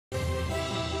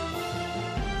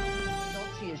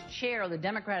chair of the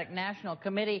Democratic National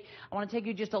Committee. I want to take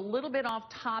you just a little bit off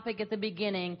topic at the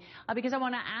beginning because I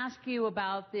want to ask you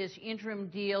about this interim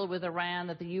deal with Iran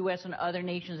that the U.S. and other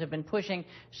nations have been pushing.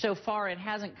 So far, it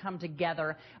hasn't come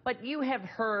together. But you have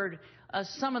heard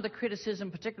some of the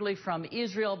criticism, particularly from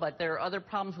Israel, but there are other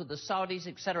problems with the Saudis,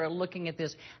 et cetera, looking at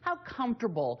this. How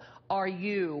comfortable are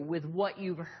you with what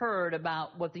you've heard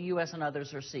about what the U.S. and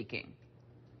others are seeking?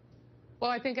 Well,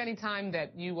 I think any time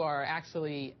that you are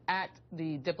actually at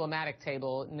the diplomatic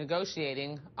table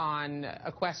negotiating on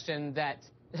a question that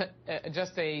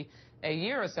just a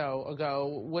year or so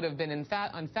ago would have been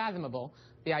unfathomable,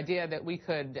 the idea that we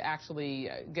could actually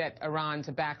get Iran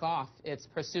to back off its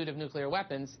pursuit of nuclear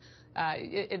weapons,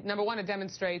 number one, it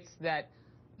demonstrates that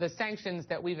the sanctions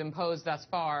that we've imposed thus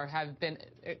far have been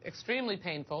extremely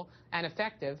painful and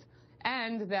effective,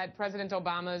 and that President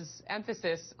Obama's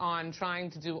emphasis on trying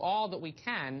to do all that we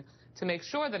can to make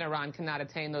sure that Iran cannot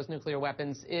attain those nuclear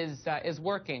weapons is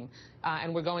working,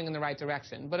 and we're going in the right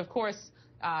direction. But of course,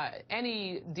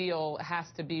 any deal has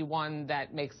to be one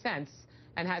that makes sense,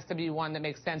 and has to be one that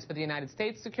makes sense for the United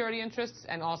States' security interests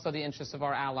and also the interests of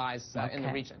our allies in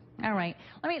the region. All right.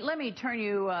 Let me turn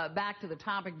you back to the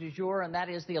topic du jour, and that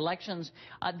is the elections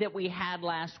that we had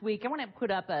last week. I want to put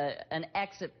up an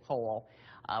exit poll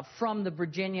from the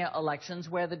Virginia elections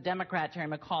where the Democrat, Terry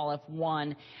McAuliffe,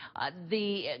 won.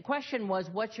 The question was,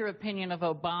 what's your opinion of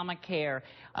Obamacare?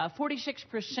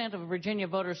 46% of Virginia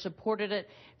voters supported it.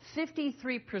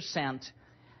 53%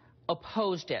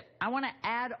 opposed it. I want to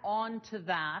add on to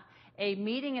that a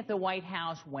meeting at the White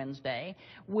House Wednesday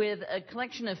with a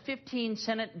collection of 15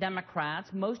 Senate Democrats,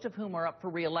 most of whom are up for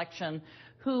re-election,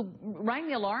 who rang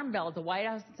the alarm bell at the White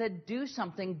House and said, do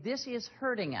something, this is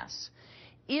hurting us.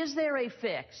 Is there a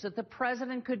fix that the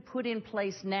president could put in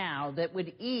place now that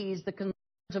would ease the concerns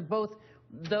of both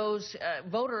those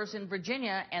voters in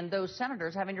Virginia and those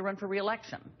senators having to run for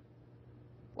re-election?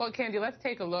 Well, Candy, let's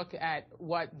take a look at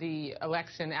what the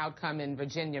election outcome in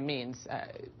Virginia means.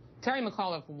 Terry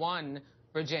McAuliffe won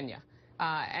Virginia,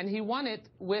 and he won it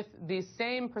with the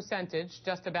same percentage,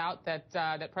 just about,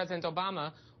 that President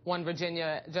Obama won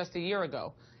Virginia just a year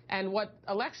ago. And what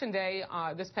Election Day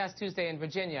this past Tuesday in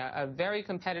Virginia, a very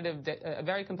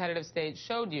competitive state,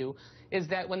 showed you is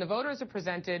that when the voters are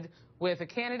presented with a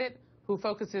candidate who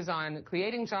focuses on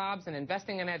creating jobs and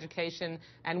investing in education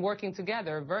and working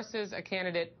together versus a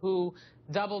candidate who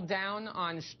doubled down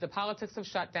on the politics of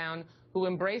shutdown, who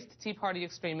embraced Tea Party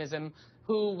extremism,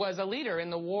 who was a leader in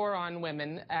the war on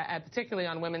women, particularly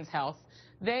on women's health,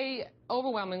 they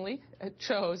overwhelmingly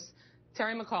chose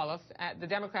Terry McAuliffe, the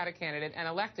Democratic candidate, and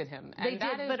elected him. And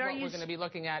that is what we're going to be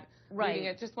looking at.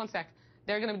 Right. Just one sec.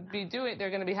 They're going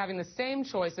to be having the same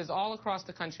choices all across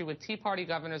the country with Tea Party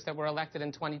governors that were elected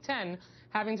in 2010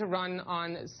 having to run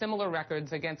on similar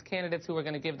records against candidates who are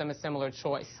going to give them a similar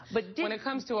choice. But when it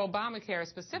comes to Obamacare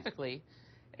specifically,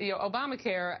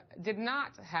 Obamacare did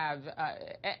not have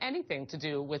anything to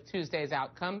do with Tuesday's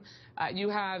outcome. You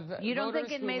don't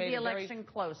think it made the election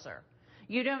closer?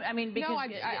 You don't, I mean, because... No,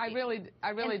 I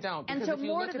really don't. Because so if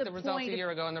you look at the results a year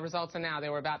ago and the results are now, they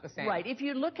were about the same. Right. If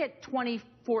you look at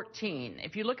 2014,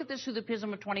 if you look at this through the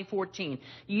prism of 2014,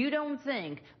 you don't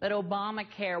think that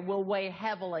Obamacare will weigh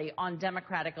heavily on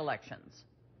Democratic elections?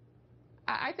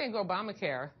 I think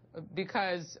Obamacare,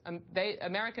 because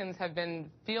Americans have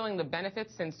been feeling the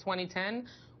benefits since 2010,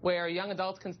 where young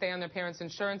adults can stay on their parents'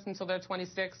 insurance until they're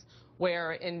 26,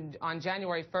 where on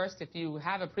January 1st, if you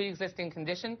have a pre-existing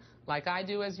condition, like I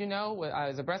do, as you know,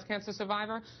 as a breast cancer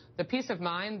survivor, the peace of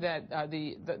mind that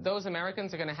those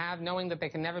Americans are going to have knowing that they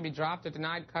can never be dropped or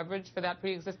denied coverage for that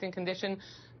pre-existing condition,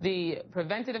 the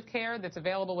preventative care that's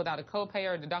available without a copay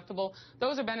or a deductible,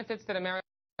 those are benefits that Americans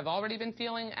have already been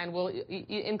feeling and will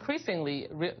increasingly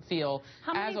feel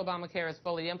as Obamacare is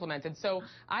fully implemented. So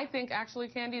I think actually,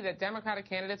 Candy, that Democratic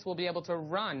candidates will be able to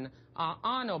run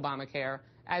on Obamacare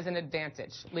as an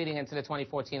advantage leading into the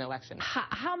 2014 election.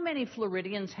 How many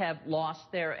Floridians have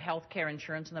lost their health care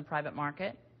insurance in the private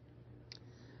market?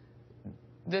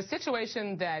 The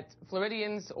situation that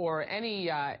Floridians or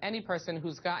any person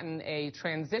who's gotten a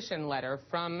transition letter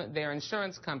from their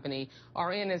insurance company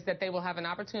are in is that they will have an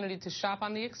opportunity to shop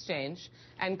on the exchange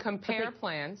and compare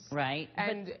plans. Right.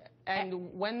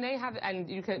 And when they have, and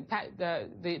you can,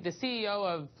 the CEO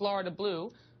of Florida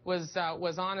Blue was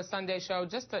on a Sunday show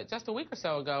just a week or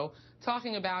so ago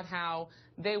talking about how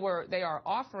they are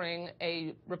offering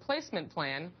a replacement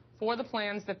plan for the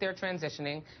plans that they're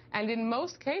transitioning, and in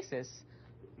most cases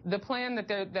the plan that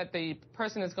the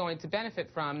person is going to benefit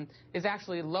from is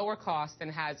actually lower cost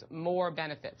and has more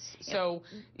benefits. So,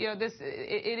 you know,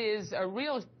 it is a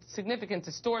real significant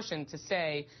distortion to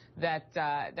say that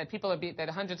that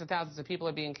hundreds of thousands of people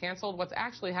are being canceled. What's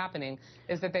actually happening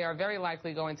is that they are very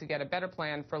likely going to get a better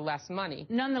plan for less money.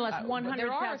 Nonetheless,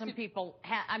 100,000 people,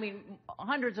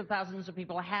 hundreds of thousands of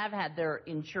people have had their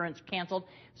insurance canceled.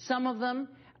 Some of them,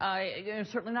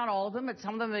 certainly not all of them, but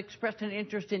some of them have expressed an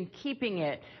interest in keeping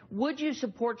it. Would you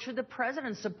support, should the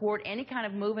president support any kind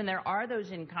of move, and there are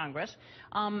those in Congress,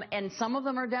 and some of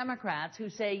them are Democrats who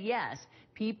say, yes,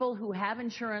 people who have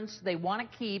insurance they want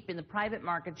to keep in the private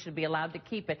market should be allowed to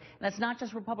keep it. And that's not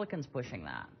just Republicans pushing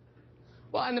that.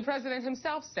 Well, and the president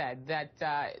himself said that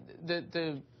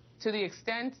to the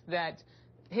extent that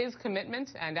his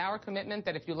commitment and our commitment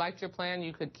that if you liked your plan,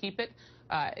 you could keep it,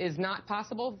 is not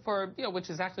possible for, which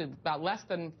is actually about less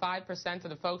than 5% of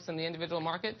the folks in the individual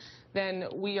market, then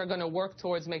we are going to work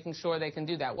towards making sure they can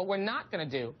do that. What we're not going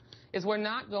to do is we're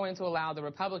not going to allow the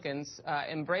Republicans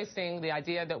embracing the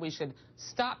idea that we should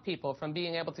stop people from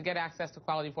being able to get access to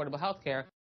quality, affordable health care.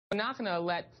 We're not going to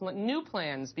let new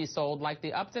plans be sold like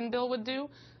the Upton bill would do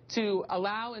to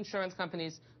allow insurance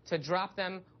companies to drop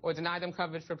them or deny them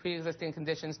coverage for pre-existing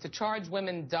conditions, to charge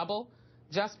women double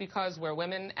just because we're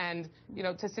women, and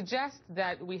to suggest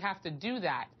that we have to do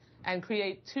that and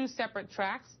create two separate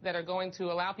tracks that are going to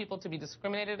allow people to be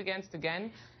discriminated against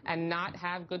again and not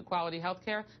have good quality health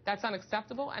care, that's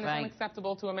unacceptable, and it's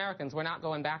unacceptable to Americans. We're not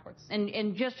going backwards.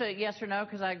 And just a yes or no,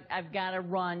 because I've got to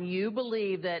run. You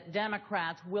believe that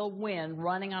Democrats will win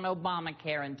running on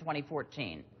Obamacare in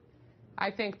 2014? I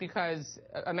think because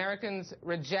Americans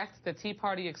reject the Tea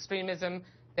Party extremism.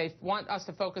 They want us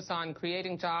to focus on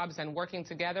creating jobs and working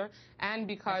together, and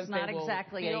because they will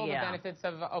feel the benefits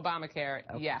of Obamacare,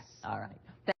 yes. All right.